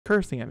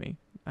cursing at me.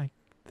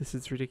 This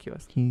is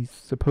ridiculous. He's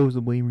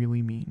supposedly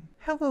really mean.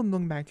 Hello and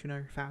welcome back to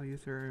another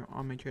Values here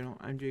on my channel.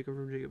 I'm Jacob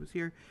from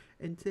Jacobishere,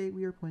 and today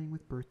we are playing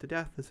with Birth to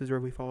Death. This is where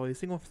we follow a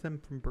single sim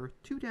from birth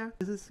to death.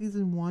 This is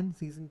season 1.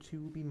 Season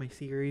 2 will be my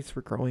series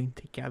for growing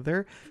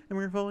together, and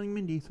we're following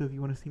Mindy. So if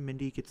you want to see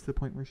Mindy get to the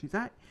point where she's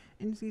at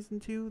in season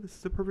 2, this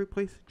is the perfect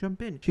place to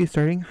jump in. She's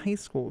starting high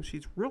school.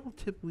 She's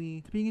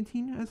relatively being a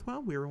teen as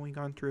well. We're only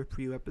gone through a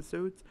few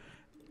episodes.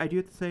 I do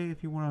have to say,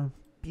 if you want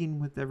to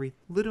being with every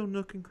little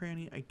nook and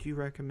cranny, I do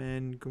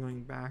recommend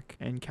going back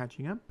and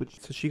catching up.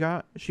 So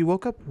she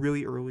woke up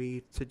really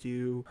early to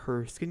do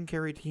her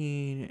skincare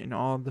routine and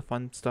all of the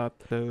fun stuff.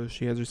 So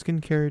she has her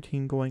skincare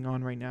routine going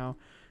on right now.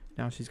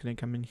 Now she's going to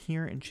come in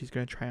here and she's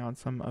going to try on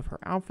some of her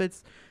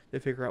outfits to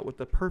figure out what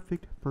the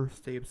perfect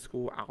first day of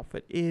school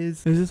outfit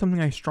is. This is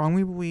something I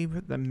strongly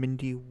believe that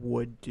Mindy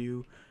would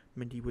do.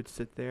 Mindy would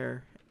sit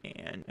there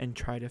and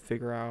try to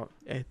figure out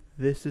if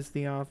this is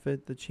the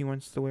outfit that she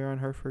wants to wear on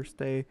her first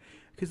day,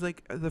 because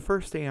like the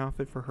first day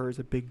outfit for her is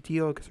a big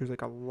deal because there's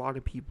like a lot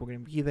of people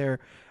going to be there,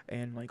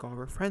 and like all of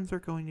her friends are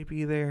going to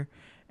be there,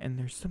 and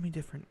there's so many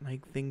different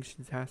like things she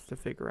has to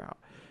figure out.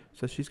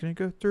 So she's going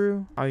to go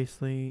through,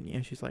 obviously, you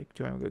know, she's like,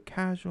 do I want to go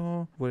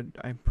casual? Would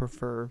I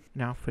prefer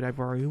an outfit I've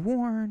already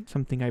worn?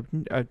 Something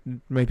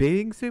my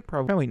bathing suit?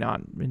 Probably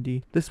not,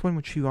 Mindy. This one,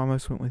 which you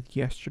almost went with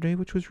yesterday,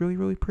 which was really,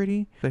 really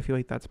pretty. I feel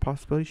like that's a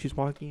possibility. She's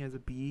walking as a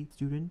B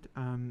student.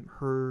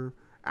 Her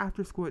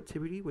after school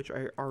activity, which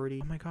I already,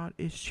 oh my god,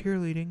 is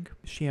cheerleading.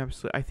 She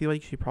absolutely, I feel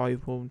like she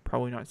will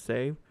not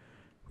say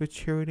with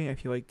cheerleading. I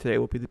feel like today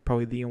will be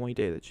probably the only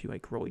day that she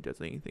like really does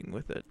anything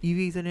with it.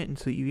 Evie's in it, and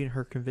so Evie and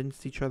her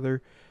convinced each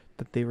other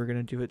that they were going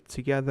to do it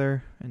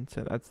together, and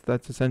so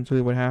that's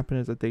essentially what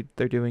happened, is that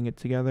they're doing it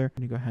together.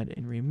 I'm going to go ahead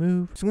and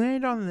remove. So we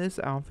landed on this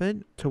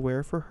outfit to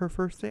wear for her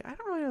first day. I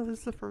don't really know if this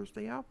is the first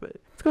day outfit.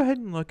 Let's go ahead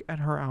and look at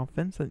her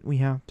outfits that we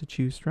have to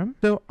choose from.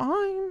 So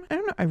I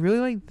don't know, I really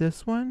like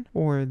this one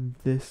or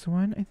this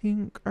one. I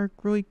think are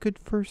really good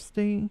first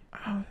day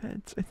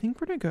outfits. I think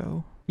we're going to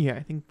go, yeah,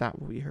 I think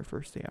that will be her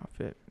first day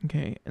outfit.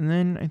 Okay, and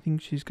then I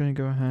think she's going to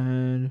go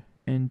ahead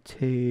and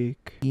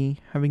take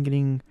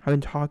having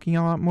talking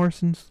a lot more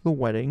since the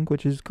wedding,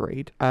 which is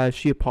great.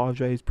 She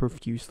apologized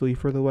profusely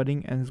for the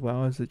wedding, as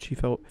well as that she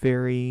felt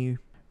very,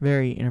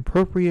 very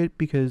inappropriate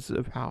because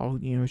of how,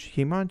 you know, she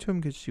came on to him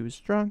because she was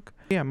drunk.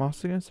 Yeah, I'm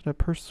also gonna set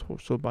up her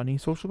social bunny.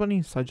 Social bunny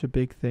is such a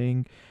big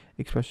thing,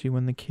 especially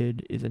when the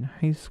kid is in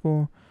high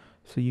school.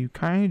 So you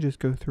kind of just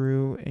go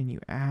through and you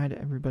add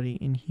everybody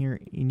in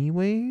here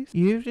anyways.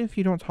 Even if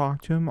you don't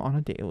talk to them on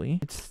a daily,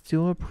 it's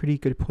still a pretty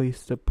good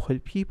place to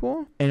put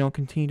people, and it'll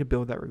continue to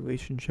build that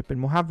relationship,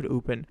 and we'll have it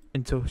open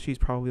until she's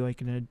probably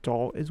like an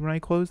adult is when I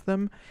close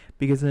them,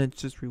 because then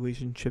it's just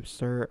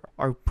relationships are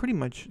pretty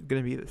much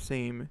going to be the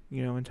same,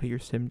 you know, until your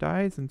sim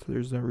dies, and so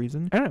there's no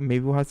reason. I don't know,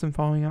 maybe we'll have some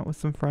falling out with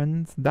some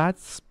friends.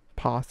 That's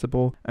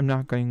possible. I'm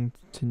not going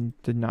to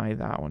deny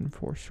that one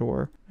for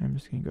sure. I'm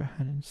just going to go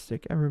ahead and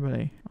stick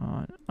everybody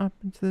on up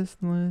into this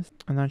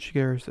list. And then she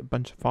gets a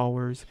bunch of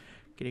followers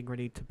getting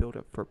ready to build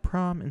up for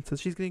prom. And so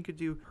she's going to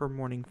do her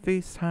morning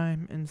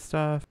FaceTime and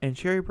stuff. And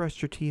she already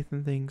brushed her teeth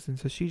and things. And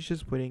so she's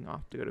just waiting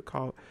off to go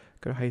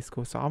to high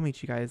school. So I'll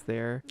meet you guys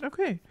there.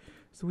 Okay.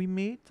 So we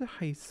made it to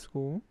high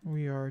school.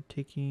 We are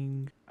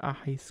taking a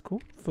high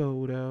school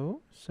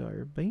photo, so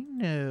everybody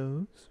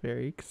knows.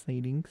 Very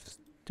exciting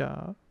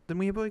stuff. Then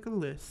we have like a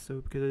list,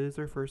 so because it is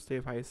our first day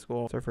of high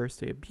school, it's our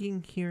first day of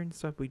being here and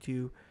stuff, we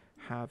do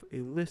have a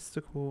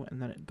listicle, and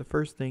then the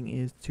first thing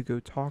is to go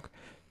talk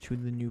to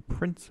the new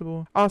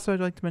principal. Also, I'd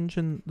like to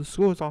mention the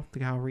school is off the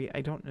gallery. I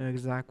don't know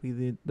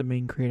exactly the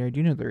main creator. I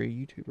do know they're a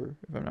YouTuber,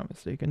 if I'm not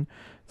mistaken,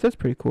 so that's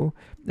pretty cool.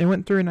 I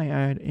went through and I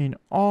added in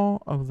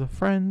all of the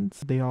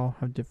friends. They all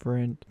have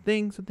different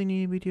things that they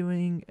need to be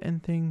doing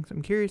and things.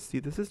 I'm curious to see,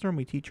 this is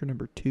normally teacher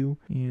number 2,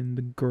 and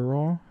the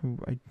girl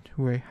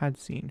who I had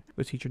seen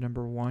was teacher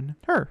number 1,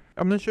 her.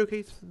 I'm going to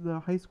showcase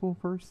the high school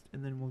first,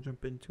 and then we'll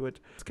jump into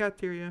it. This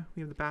cafeteria,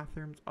 we have the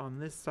bathrooms on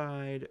this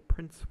side,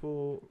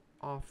 principal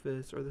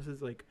office, or this is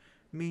like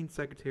main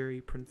secretary,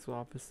 principal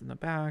office in the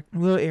back, a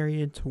little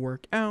area to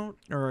work out,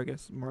 or I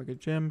guess more like a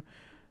gym.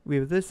 We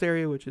have this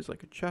area, which is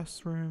like a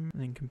chess room,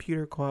 and then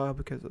computer club,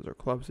 because those are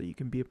clubs that you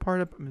can be a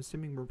part of. I'm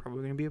assuming we're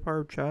probably going to be a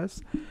part of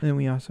chess. And then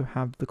we also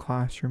have the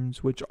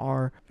classrooms, which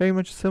are very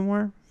much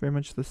similar, very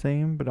much the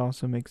same, but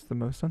also makes the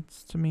most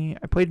sense to me.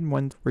 I played in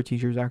ones where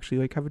teachers actually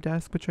like have a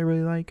desk, which I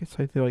really like,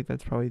 so I feel like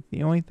that's probably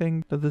the only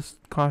thing that this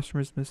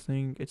classroom is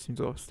missing. It seems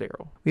a little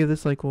sterile. We have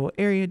this like little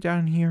area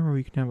down here where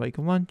we can have like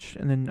lunch,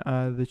 and then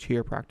the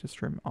cheer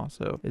practice room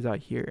also is out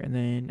here. And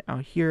then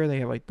out here they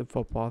have like the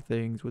football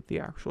things with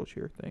the actual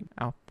cheer thing.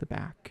 Out the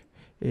back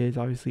is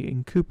obviously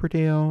in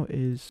Cooperdale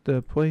is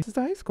the place, is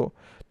the high school.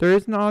 There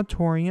is an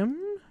auditorium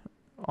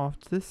off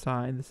to the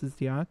side. This is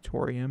the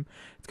auditorium.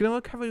 It's going to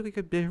look kind of like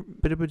a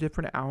bit of a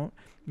different out,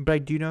 but I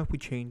do know if we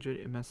change it,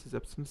 it messes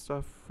up some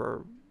stuff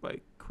for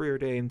like career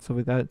day and stuff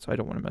like that, so I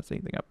don't want to mess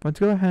anything up. Let's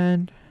go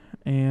ahead,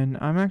 and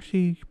I'm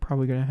actually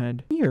probably going to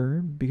head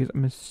here because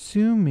I'm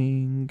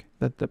assuming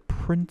that the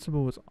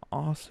principal is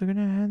also going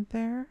to head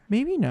there.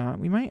 Maybe not.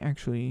 We might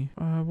actually,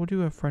 we'll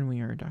do a friendly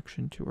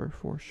introduction to her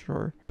for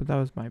sure, but that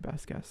was my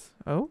best guess.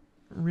 Oh,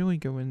 really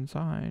go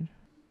inside.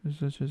 As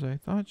much as I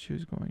thought she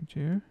was going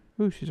to.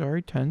 Ooh, she's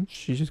already tense.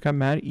 She just got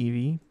mad at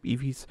Evie.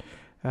 Evie's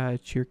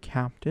cheer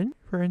captain,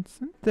 for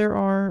instance. There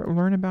are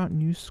learn about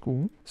new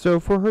school. So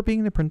for her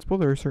being the principal,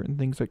 there are certain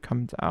things that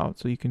comes out.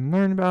 So you can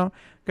learn about.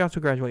 You can also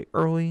graduate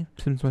early.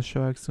 Students must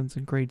show excellence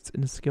in grades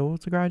and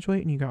skills to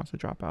graduate. And you can also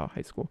drop out of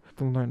high school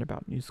to learn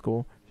about new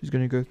school. She's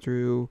going to go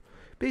through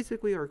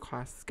basically our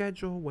class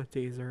schedule, what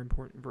days are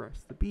important for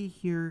us to be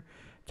here,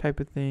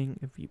 type of thing.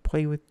 If you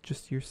play with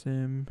just your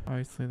sim,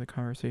 obviously the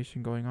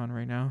conversation going on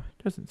right now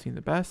doesn't seem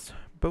the best,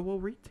 but we'll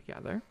read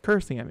together.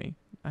 Cursing at me.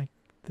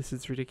 This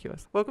is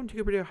ridiculous. Welcome to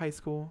Cupertino High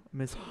School,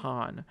 Ms.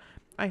 Han.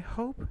 I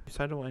hope you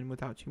settle in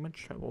without too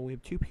much trouble. We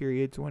have 2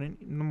 periods, one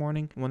in the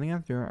morning and one in the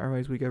afternoon.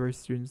 Otherwise, we give our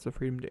students the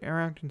freedom to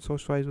interact and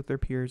socialize with their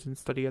peers and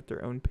study at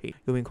their own pace.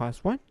 You'll be in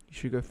class 1. You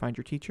should go find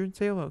your teacher and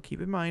say hello.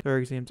 Keep in mind, there are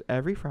exams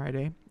every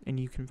Friday, and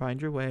you can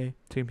find your way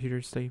to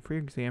computer to study for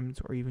your exams,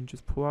 or even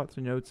just pull out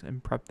the notes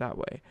and prep that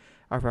way.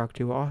 Our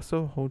faculty will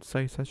also hold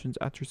study sessions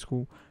after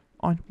school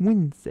on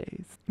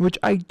Wednesdays, which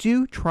I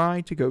do try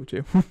to go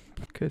to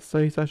because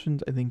study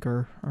sessions I think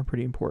are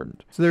pretty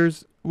important. So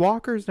there's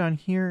lockers down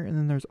here, and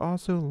then there's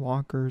also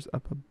lockers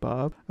up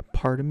above. A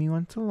part of me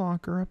wants a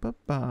locker up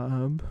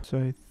above, so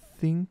I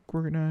think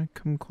we're gonna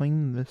come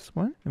claim this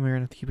one, and we're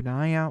gonna have to keep an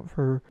eye out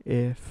for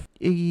if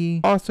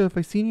Iggy. Also, if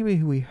I see anybody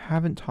who we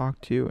haven't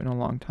talked to in a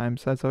long time,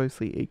 so that's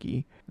obviously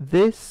Iggy.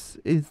 This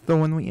is the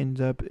one we end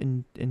up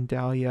in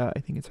Dahlia, I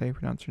think it's how you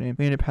pronounce her name.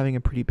 We end up having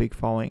a pretty big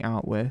falling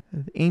out with.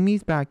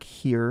 Amy's back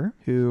here,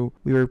 who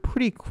we were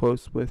pretty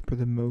close with for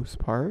the most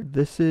part.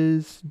 This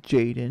is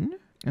Jaden.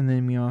 And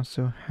then we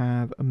also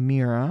have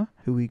Amira,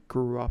 who we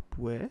grew up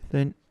with.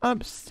 Then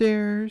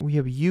upstairs, we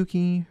have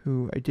Yuki,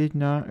 who I did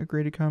not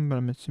agree to come, but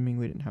I'm assuming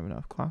we didn't have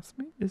enough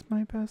classmates, is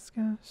my best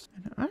guess.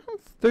 And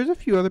there's a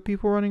few other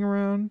people running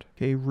around.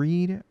 Okay,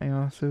 Reed, I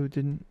also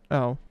didn't.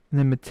 Oh, and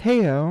then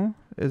Mateo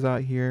is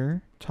out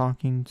here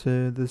talking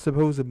to the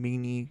supposed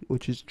meanie,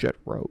 which is Jet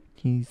Rope.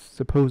 He's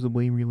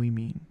supposedly really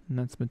mean. And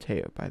that's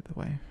Mateo, by the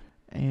way.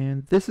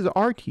 And this is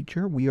our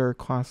teacher. We are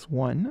class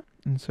 1.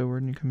 And so we're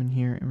going to come in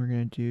here and we're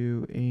going to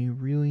do a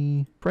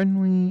really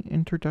friendly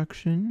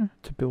introduction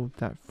to build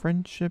that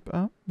friendship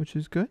up, which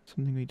is good.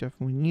 Something we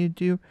definitely need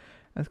to do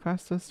as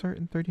class does start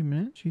in 30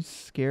 minutes. She's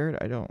scared.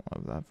 I don't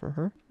love that for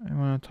her. I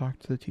want to talk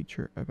to the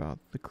teacher about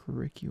the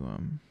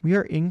curriculum. We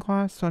are in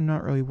class, so I'm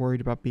not really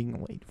worried about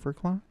being late for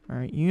class. All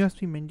right, you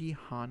must be Mindy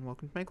Han.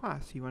 Welcome to my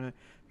class. You want to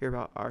hear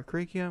about our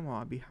curriculum? Well,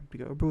 I'll be happy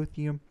to go over with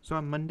you. So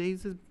on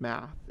Mondays is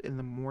math in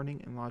the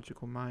morning and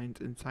logical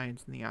minds and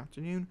science in the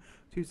afternoon.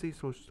 Tuesday,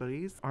 social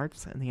studies,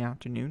 arts in the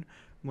afternoon.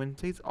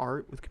 Wednesday's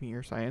art with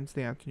computer science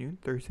in the afternoon.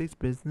 Thursday's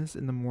business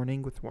in the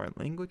morning with foreign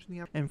language in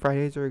the afternoon. And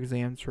Fridays are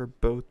exams for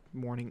both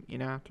morning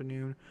and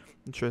afternoon.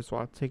 I'm sure it's a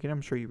lot to take in.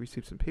 I'm sure you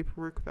received some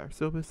paperwork with our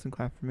syllabus and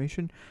class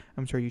information.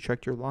 I'm sure you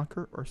checked your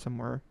locker or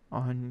somewhere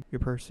on your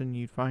person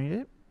you'd find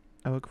it.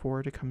 I look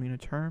forward to coming to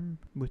term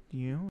with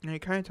you. And it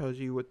kind of tells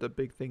you what the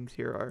big things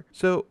here are.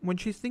 So when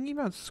she's thinking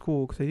about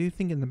school, because I do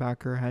think in the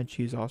back of her head,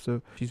 she's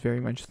very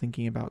much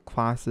thinking about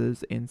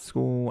classes and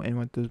school and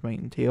what those might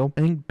entail.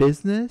 I think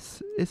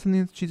business is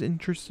something that she's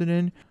interested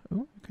in.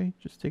 Oh, okay,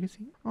 just take a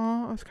seat.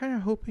 I was kind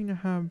of hoping to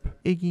have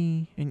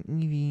Iggy and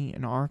Evie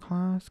in our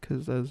class,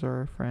 because those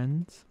are our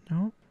friends.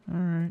 No?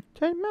 Alright.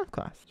 10 math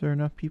class. Is there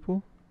enough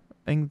people?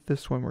 I think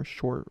this one we're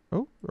short.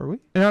 Oh, are we?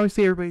 And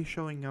obviously everybody's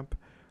showing up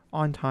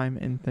on time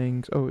and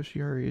things. Oh, is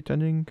she already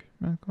attending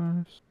math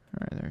class?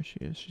 Alright, there she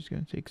is. She's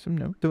going to take some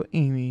notes. So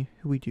Amy,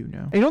 who we do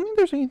know. I don't think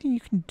there's anything you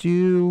can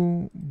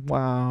do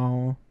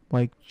while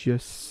like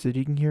just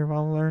sitting here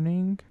while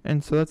learning.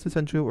 And so that's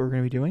essentially what we're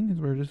going to be doing, is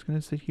we're just going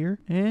to sit here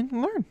and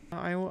learn.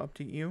 I will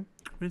update you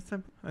when it's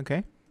time.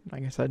 Okay.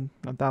 Like I said,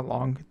 not that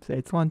long.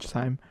 It's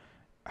lunchtime.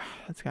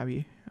 That's got to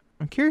be...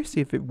 I'm curious to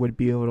see if it would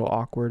be a little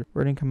awkward.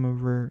 We're going to come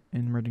over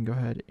and we're going to go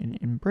ahead and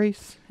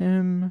embrace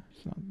him.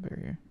 It's not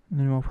very... And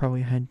then we'll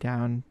probably head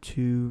down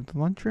to the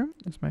lunchroom.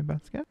 That's my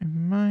best guess. I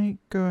might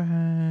go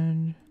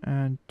ahead,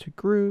 add to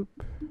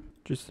group,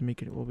 just to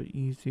make it a little bit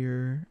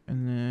easier.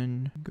 And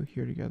then go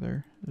here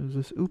together. Is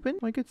this open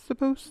like it's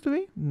supposed to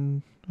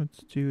be? Let's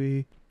do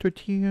a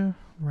tortilla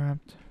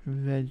wrapped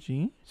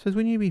veggie. It says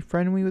we need to be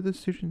friendly with the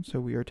student, so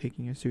we are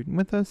taking a student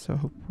with us. So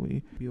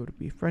hopefully be able to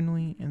be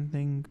friendly and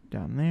things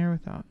down there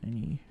without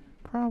any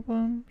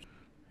problems.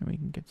 And we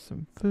can get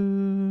some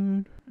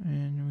food,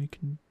 and we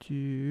can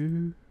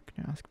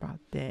gonna ask about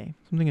day.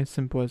 Something as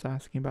simple as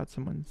asking about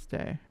someone's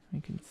day. We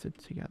can sit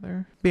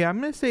together. But yeah,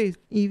 I'm gonna say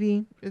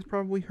Evie is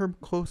probably her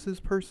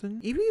closest person.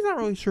 Evie's not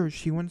really sure what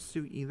she wants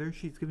to do either.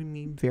 She's giving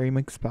me very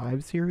mixed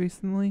vibes here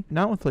recently.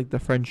 Not with like the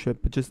friendship,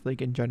 but just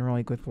like in general,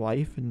 like with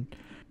life and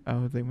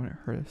they want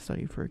her to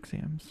study for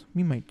exams.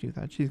 We might do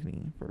that. She's gonna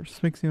eat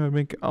first. Makes me want to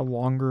make a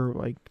longer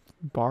like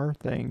bar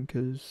thing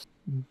because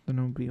then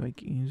it'll be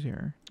like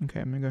easier. Okay,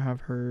 I'm gonna go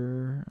have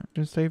her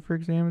just study for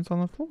exams on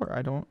the floor.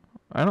 I don't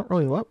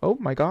really love. Oh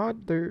my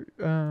God, they're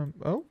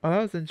oh, that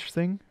was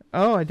interesting.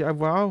 Oh,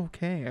 wow,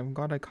 okay. I'm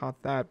glad I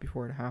caught that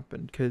before it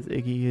happened because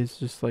Iggy is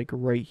just like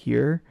right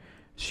here.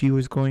 She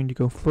was going to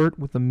go flirt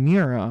with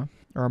Amira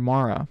or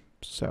Amara.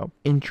 So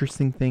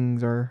interesting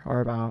things are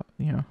about,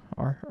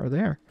 are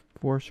there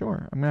for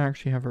sure. I'm gonna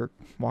actually have her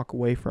walk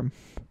away from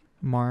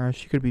Amara.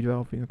 She could be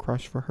developing a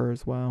crush for her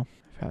as well.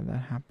 I've had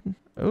that happen.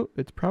 Oh,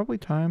 it's probably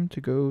time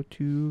to go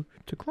to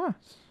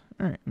class.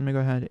 All right, I'm gonna go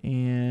ahead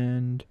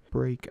and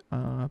break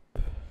up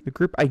the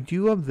group. I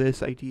do love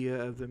this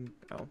idea of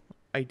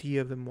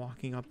them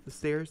walking up the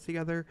stairs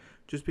together,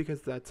 just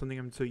because that's something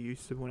I'm so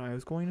used to when I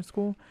was going to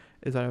school,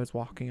 is that I was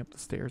walking up the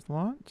stairs a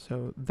lot.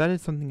 So that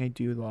is something I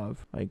do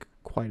love, like,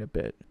 quite a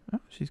bit. Oh,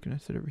 she's gonna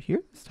sit over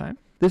here this time.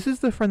 This is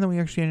the friend that we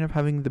actually ended up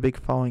having the big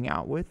falling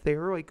out with. They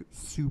were like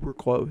super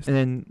close, and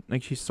then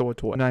like she stole a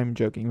toy. Not even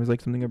joking. It was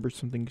like something over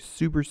something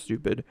super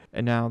stupid,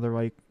 and now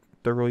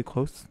they're really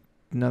close.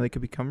 Now they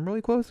could become really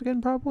close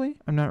again, probably.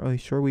 I'm not really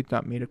sure. We've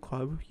not made a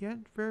club yet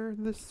for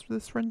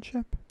this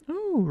friendship.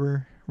 Oh,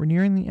 we're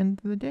nearing the end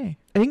of the day.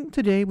 I think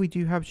today we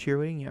do have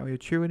cheerleading. Yeah, we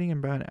have cheerleading in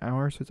about an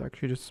hour, so it's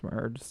actually just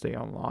smarter to stay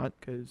on lot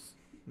because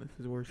this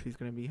is where she's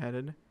going to be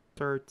headed.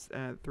 Starts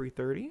at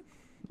 3:30.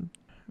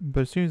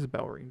 But as soon as the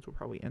bell rings, we'll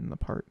probably end the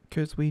part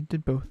because we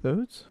did both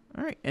those.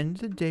 All right, end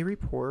of the day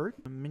report.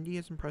 Mindy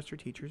has impressed her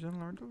teachers and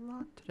learned a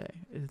lot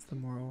today, is the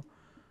moral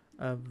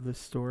of the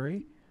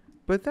story.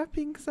 But that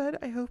being said,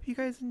 I hope you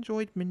guys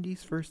enjoyed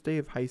Mindy's first day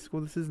of high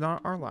school. This is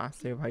not our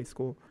last day of high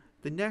school.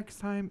 The next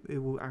time, it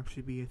will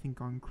actually be, I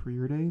think, on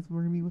career days.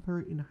 We're going to be with her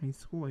in high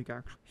school, like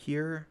actually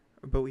here.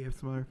 But we have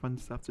some other fun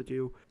stuff to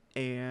do.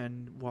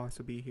 And we'll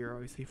also be here,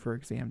 obviously, for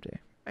exam day.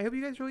 I hope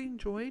you guys really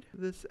enjoyed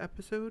this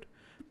episode.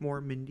 More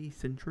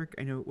Mindy-centric.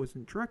 I know it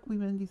wasn't directly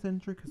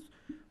Mindy-centric because,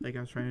 like,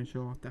 I was trying to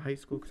show off the high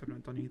school because I've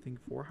not done anything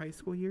for high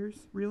school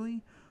years,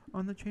 really,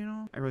 on the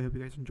channel. I really hope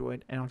you guys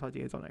enjoyed, and I'll talk to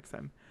you guys all next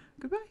time.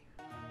 Goodbye.